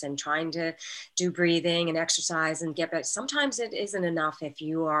thoughts and trying to do breathing and exercise and get better. Sometimes it isn't enough if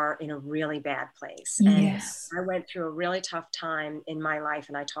you are in a really bad place. Yes. And I went through a really tough time in my life,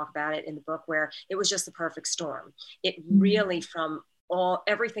 and I talk about it in the book, where it was just the perfect storm. It really, from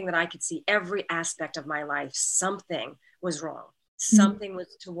everything that I could see, every aspect of my life, something was wrong. Something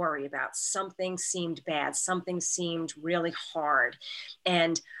was to worry about. Something seemed bad. Something seemed really hard.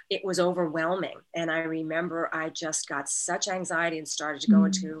 And it was overwhelming. And I remember I just got such anxiety and started to go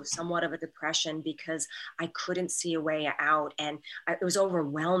into somewhat of a depression because I couldn't see a way out. And it was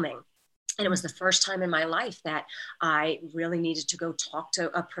overwhelming. And it was the first time in my life that I really needed to go talk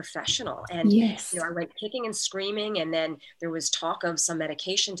to a professional. And, I went kicking and screaming. And then there was talk of some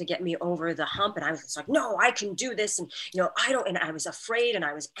medication to get me over the hump. And I was like, no, I can do this. And, and I was afraid and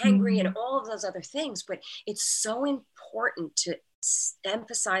I was angry and all of those other things. But it's so important to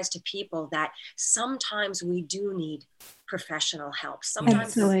emphasize to people that sometimes we do need professional help. Sometimes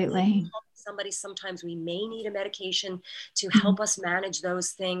absolutely. Sometimes we may need a medication to help us manage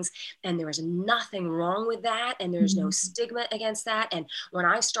those things. And there is nothing wrong with that. And there's no stigma against that. And when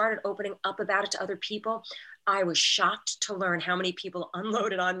I started opening up about it to other people, I was shocked to learn how many people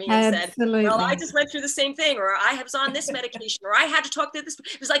unloaded on me and said, well, I just went through the same thing, or I was on this medication, or I had to talk to this.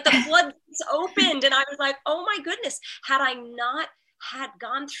 It was like the floodgates opened. And I was like, oh my goodness, had I not had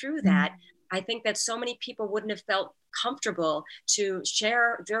gone through that, I think that so many people wouldn't have felt comfortable to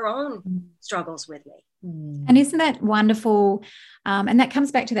share their own struggles with me. And isn't that wonderful? And that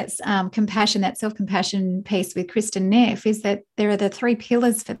comes back to that compassion, that self-compassion piece with Kristen Neff, is that there are the 3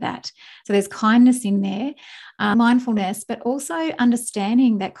 pillars for that. So there's kindness in there, mindfulness, but also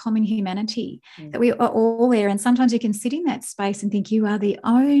understanding that common humanity, that we are all there. And sometimes you can sit in that space and think you are the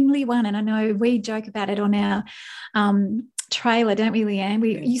only one. And I know we joke about it on our trailer, don't we, Leanne?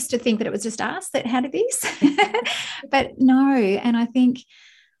 We used to think that it was just us that had this, but no. And I think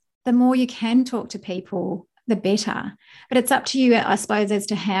the more you can talk to people, the better. But it's up to you, I suppose, as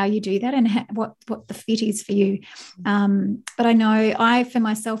to how you do that and what the fit is for you. But I know for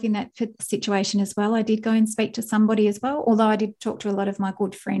myself in that situation as well, I did go and speak to somebody as well, although I did talk to a lot of my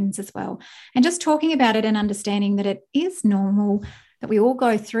good friends as well. And just talking about it and understanding that it is normal, that we all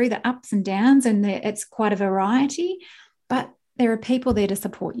go through the ups and downs, and it's quite a variety, but there are people there to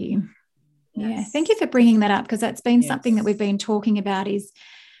support you. Yes. Yeah. Thank you for bringing that up, because that's been something that we've been talking about is,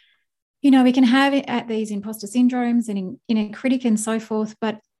 we can have it at these imposter syndromes and in critic and so forth,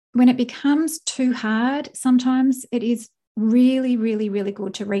 but when it becomes too hard, sometimes it is really, really, really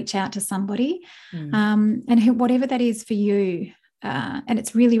good to reach out to somebody, and whatever that is for you. And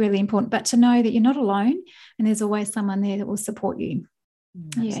it's really, really important, but to know that you're not alone and there's always someone there that will support you.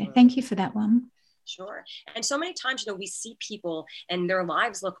 Yeah. Thank you for that one. Sure. And so many times, we see people and their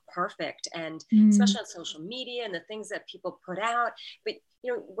lives look perfect, and especially on social media and the things that people put out. But,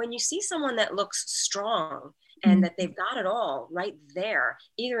 when you see someone that looks strong and that they've got it all right there,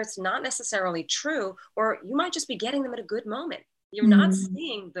 either it's not necessarily true, or you might just be getting them at a good moment. You're not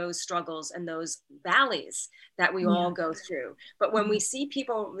seeing those struggles and those valleys that we all go through. But when we see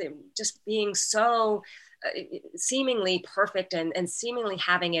people just being so seemingly perfect and seemingly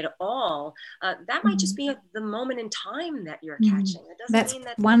having it all, that might just be the moment in time that you're catching. It doesn't mean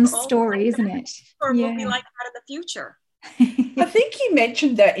that one story, isn't it? Or will be like that in the future. I think you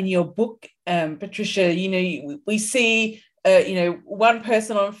mentioned that in your book, Patricia. We see one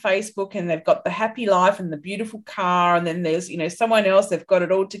person on Facebook and they've got the happy life and the beautiful car, and then there's someone else, they've got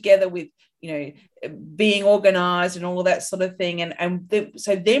it all together with being organized and all of that sort of thing,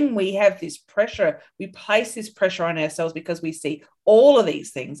 so then we have this pressure, we place this pressure on ourselves because we see all of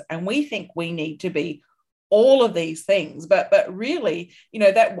these things and we think we need to be all of these things, but really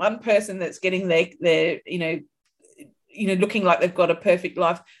that one person that's getting their looking like they've got a perfect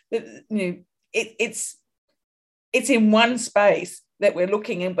life, it's in one space that we're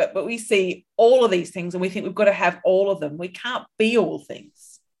looking in, but we see all of these things and we think we've got to have all of them. We can't be all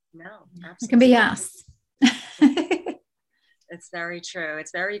things. No, absolutely. It can be us. It's very true.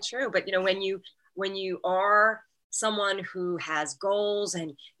 It's very true. But when you are someone who has goals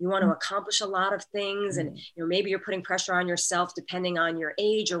and you want to accomplish a lot of things, and maybe you're putting pressure on yourself depending on your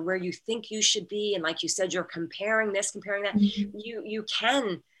age or where you think you should be, and like you said, you're comparing this, comparing that, you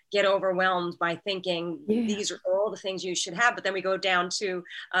can get overwhelmed by thinking these are all the things you should have. But then we go down to,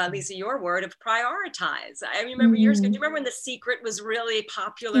 Lisa, your word of prioritize. I remember years ago, do you remember when The Secret was really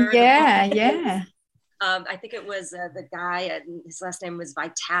popular? Yeah. I think it was the guy, his last name was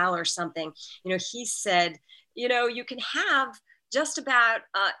Vital or something. He said, you can have just about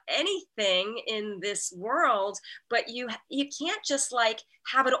anything in this world, but you can't just like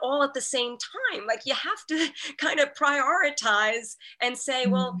have it all at the same time. Like you have to kind of prioritize and say,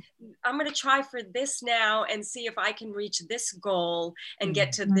 well, I'm going to try for this now and see if I can reach this goal and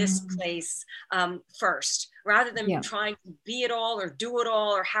get to this place first, rather than trying to be it all or do it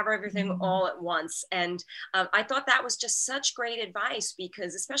all or have everything all at once. And I thought that was just such great advice,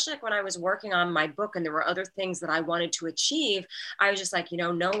 because especially like when I was working on my book and there were other things that I wanted to achieve, I was just like,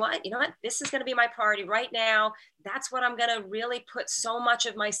 know what, this is going to be my priority right now. That's what I'm going to really put so much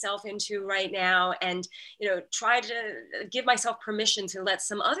of myself into right now, and try to give myself permission to let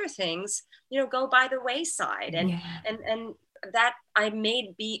some other things go by the wayside, and that I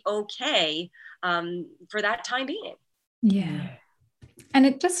may be okay for that time being. And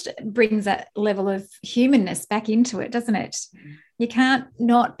it just brings that level of humanness back into it, doesn't it? You can't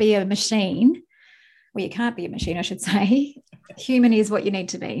not be a machine. Well, you can't be a machine, I should say. Human is what you need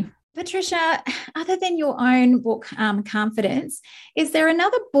to be. Patricia, other than your own book, Confidence, is there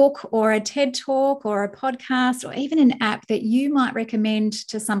another book or a TED Talk or a podcast or even an app that you might recommend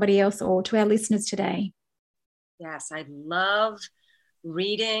to somebody else or to our listeners today? Yes, I love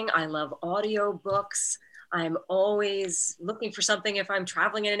reading. I love audiobooks. I'm always looking for something if I'm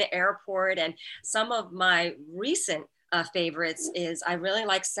traveling in an airport. And some of my recent favorites is, I really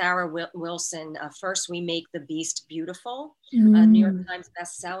like Sarah Wilson, First We Make the Beast Beautiful, New York Times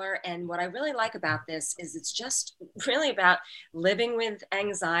bestseller. And what I really like about this is it's just really about living with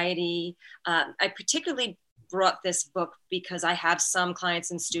anxiety. I particularly brought this book because I have some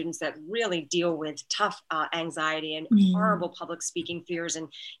clients and students that really deal with tough anxiety and horrible public speaking fears, and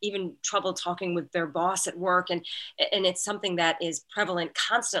even trouble talking with their boss at work. And it's something that is prevalent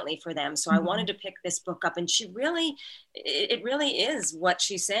constantly for them. So I wanted to pick this book up, and it really is what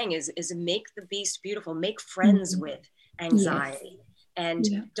she's saying is make the beast beautiful, make friends with anxiety.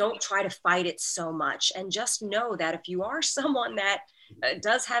 And don't try to fight it so much. And just know that if you are someone that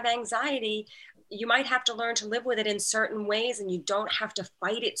does have anxiety, you might have to learn to live with it in certain ways, and you don't have to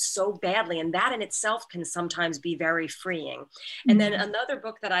fight it so badly. And that in itself can sometimes be very freeing. And then another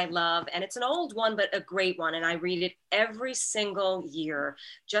book that I love, and it's an old one, but a great one, and I read it every single year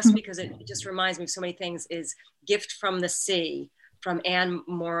just because it just reminds me of so many things, is Gift from the Sea from Anne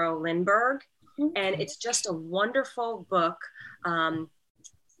Morrow Lindbergh. And it's just a wonderful book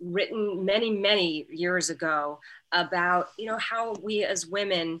written many, many years ago about, how we as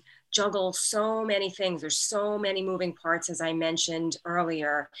women juggle so many things. There's so many moving parts, as I mentioned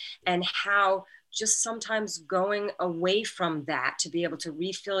earlier, and how just sometimes going away from that to be able to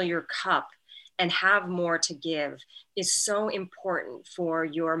refill your cup and have more to give is so important for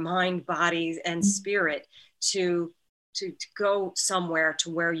your mind, body, and spirit to go somewhere to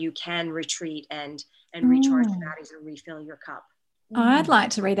where you can retreat and recharge your batteries and refill your cup. I'd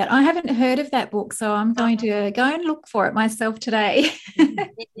like to read that. I haven't heard of that book, so I'm going to go and look for it myself today.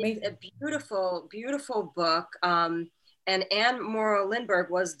 It's a beautiful, beautiful book. And Anne Morrow Lindbergh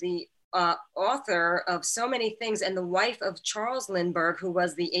was the author of so many things and the wife of Charles Lindbergh, who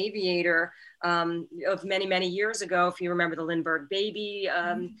was the aviator of many, many years ago, if you remember the Lindbergh baby,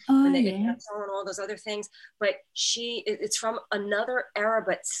 and all those other things. But it's from another era,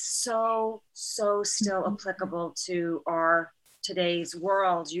 but so still applicable to our today's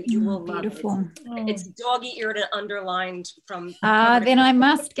world. You will love it. It's dog-eared and underlined from. Then I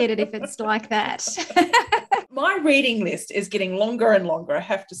must get it if it's like that. My reading list is getting longer and longer, I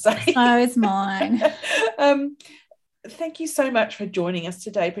have to say. So is mine. Thank you so much for joining us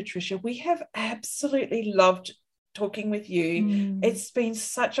today, Patricia. We have absolutely loved talking with you. It's been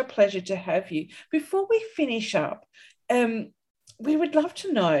such a pleasure to have you. Before we finish up, we would love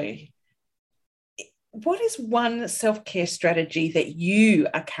to know, what is one self-care strategy that you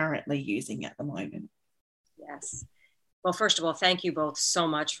are currently using at the moment? Yes. Well, first of all, thank you both so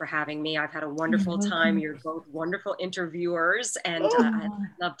much for having me. I've had a wonderful time. You're both wonderful interviewers, and I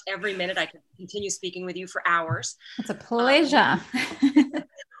loved every minute. I could continue speaking with you for hours. It's a pleasure.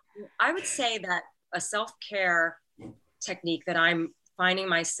 I would say that a self-care technique that I'm finding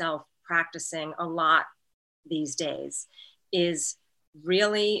myself practicing a lot these days is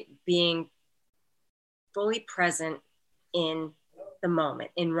really being fully present in the moment,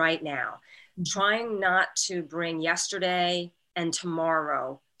 in right now. Trying not to bring yesterday and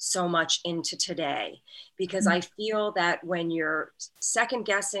tomorrow so much into today, because I feel that when you're second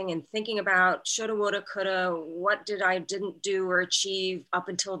guessing and thinking about shoulda, woulda, coulda, what didn't do or achieve up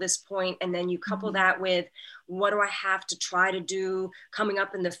until this point, and then you couple that with what do I have to try to do coming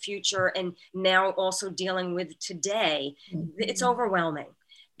up in the future, and now also dealing with today, it's overwhelming.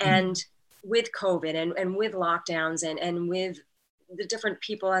 And with COVID and with lockdowns and with the different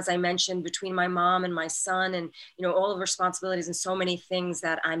people, as I mentioned, between my mom and my son, and, you know, all of the responsibilities and so many things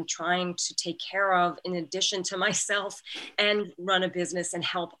that I'm trying to take care of in addition to myself and run a business and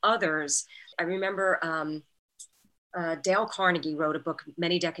help others. I remember Dale Carnegie wrote a book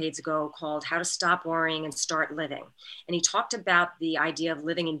many decades ago called How to Stop Worrying and Start Living. And he talked about the idea of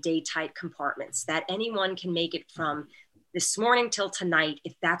living in day-tight compartments, that anyone can make it from this morning till tonight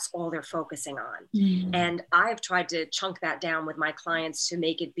if that's all they're focusing on. And I've tried to chunk that down with my clients to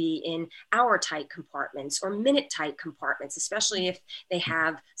make it be in hour-tight compartments or minute-tight compartments, especially if they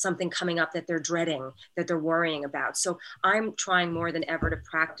have something coming up that they're dreading, that they're worrying about. So I'm trying more than ever to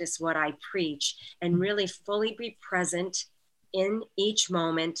practice what I preach and really fully be present in each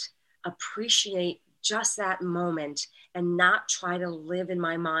moment, appreciate just that moment, and not try to live in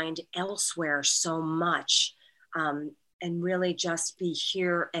my mind elsewhere so much. And really just be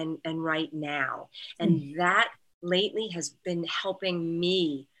here and right now. And that lately has been helping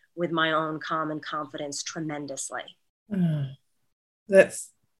me with my own calm and confidence tremendously.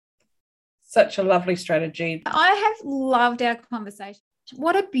 That's such a lovely strategy. I have loved our conversation.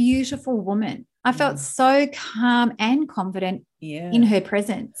 What a beautiful woman. I felt so calm and confident in her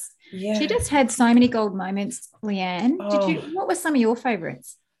presence. She just had so many gold moments, Leanne. What were some of your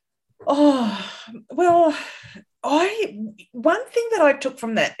favorites? Well, one thing that I took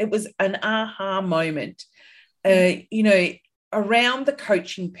from that, it was an aha moment, you know, around the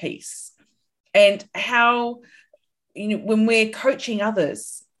coaching piece and how, you know, when we're coaching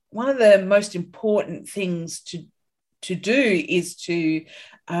others, one of the most important things to do is to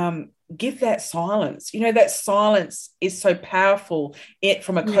give that silence. You know, that silence is so powerful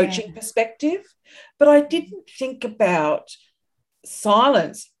from a coaching perspective, but I didn't think about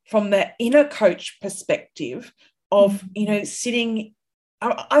silence from that inner coach perspective of, you know, sitting,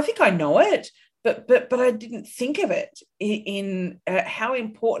 I think I know it, but I didn't think of it in how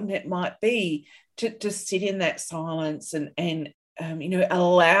important it might be to sit in that silence and you know,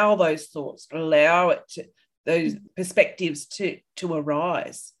 allow those thoughts, allow it to, those perspectives to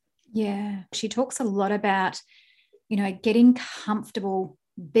arise. Yeah. She talks a lot about, you know, getting comfortable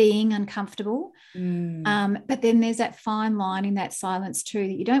being uncomfortable. But then there's that fine line in that silence too,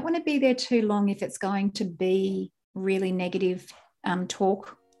 that you don't want to be there too long if it's going to be really negative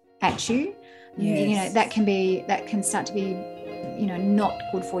talk at you. You know, that can start to be, you know, not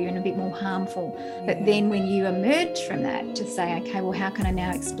good for you and a bit more harmful. But then when you emerge from that to say, okay, well, how can I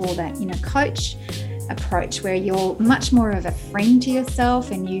now explore that, you know, coach approach where you're much more of a friend to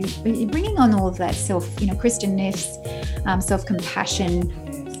yourself and you're bringing on all of that self, you know, Kristen Neff's self-compassion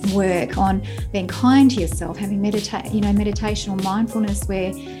work on being kind to yourself, having meditation or mindfulness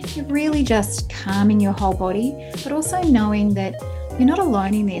where you're really just calming your whole body, but also knowing that you're not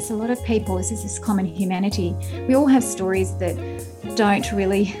alone in this. A lot of people, this is this common humanity, we all have stories that don't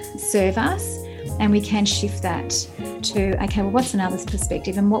really serve us, and we can shift that to, okay, well, what's another's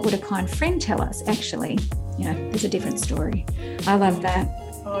perspective and what would a kind friend tell us? Actually, you know, there's a different story. I love that.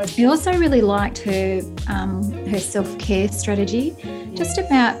 I also really liked her self-care strategy, just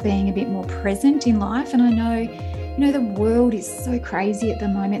about being a bit more present in life. And I know, the world is so crazy at the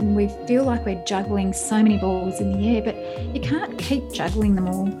moment and we feel like we're juggling so many balls in the air, but you can't keep juggling them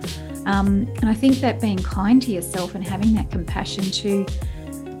all. And I think that being kind to yourself and having that compassion to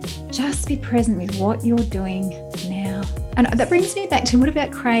just be present with what you're doing now. And that brings me back to, what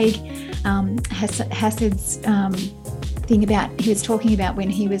about Craig Hassed's thing about, he was talking about when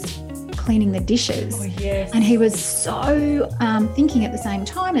he was cleaning the dishes. Oh, yes. And he was so thinking at the same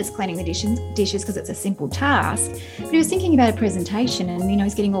time as cleaning the dishes because it's a simple task, but he was thinking about a presentation and,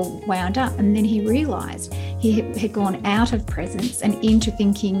 he's getting all wound up. And then he realised he had gone out of presence and into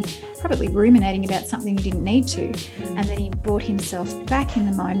thinking, probably ruminating about something he didn't need to. And then he brought himself back in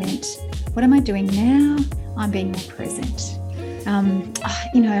the moment. What am I doing now? I'm being more present.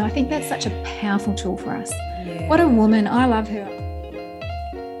 I think that's such a powerful tool for us. Yeah. What a woman. I love her.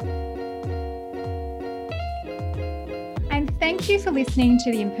 And thank you for listening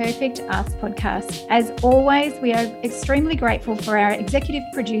to the Imperfect Us podcast. As always, we are extremely grateful for our executive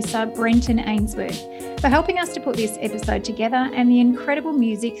producer, Brenton Ainsworth, for helping us to put this episode together and the incredible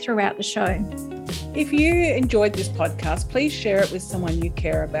music throughout the show. If you enjoyed this podcast, please share it with someone you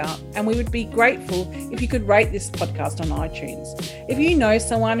care about. And we would be grateful if you could rate this podcast on iTunes. If you know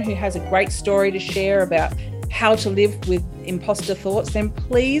someone who has a great story to share about how to live with imposter thoughts, then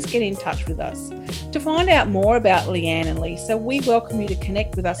please get in touch with us. To find out more about Leanne and Lisa, we welcome you to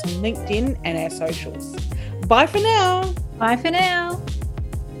connect with us on LinkedIn and our socials. Bye for now. Bye for now.